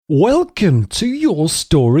Welcome to Your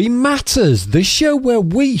Story Matters, the show where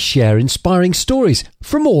we share inspiring stories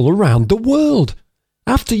from all around the world.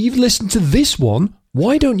 After you've listened to this one,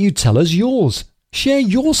 why don't you tell us yours? Share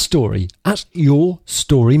your story at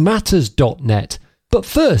yourstorymatters.net. But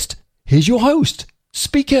first, here's your host,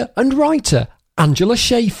 speaker and writer, Angela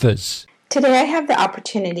Schaefers. Today I have the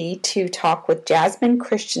opportunity to talk with Jasmine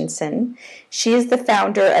Christensen. She is the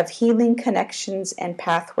founder of Healing Connections and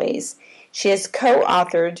Pathways. She has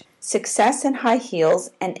co-authored Success in High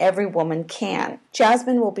Heels and Every Woman Can.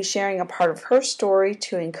 Jasmine will be sharing a part of her story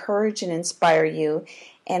to encourage and inspire you,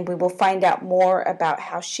 and we will find out more about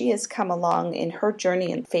how she has come along in her journey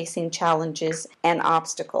in facing challenges and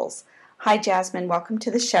obstacles. Hi, Jasmine. Welcome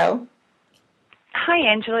to the show. Hi,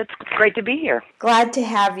 Angela. It's great to be here. Glad to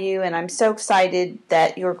have you, and I'm so excited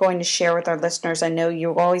that you're going to share with our listeners. I know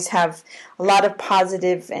you always have a lot of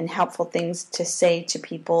positive and helpful things to say to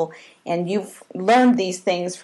people, and you've learned these things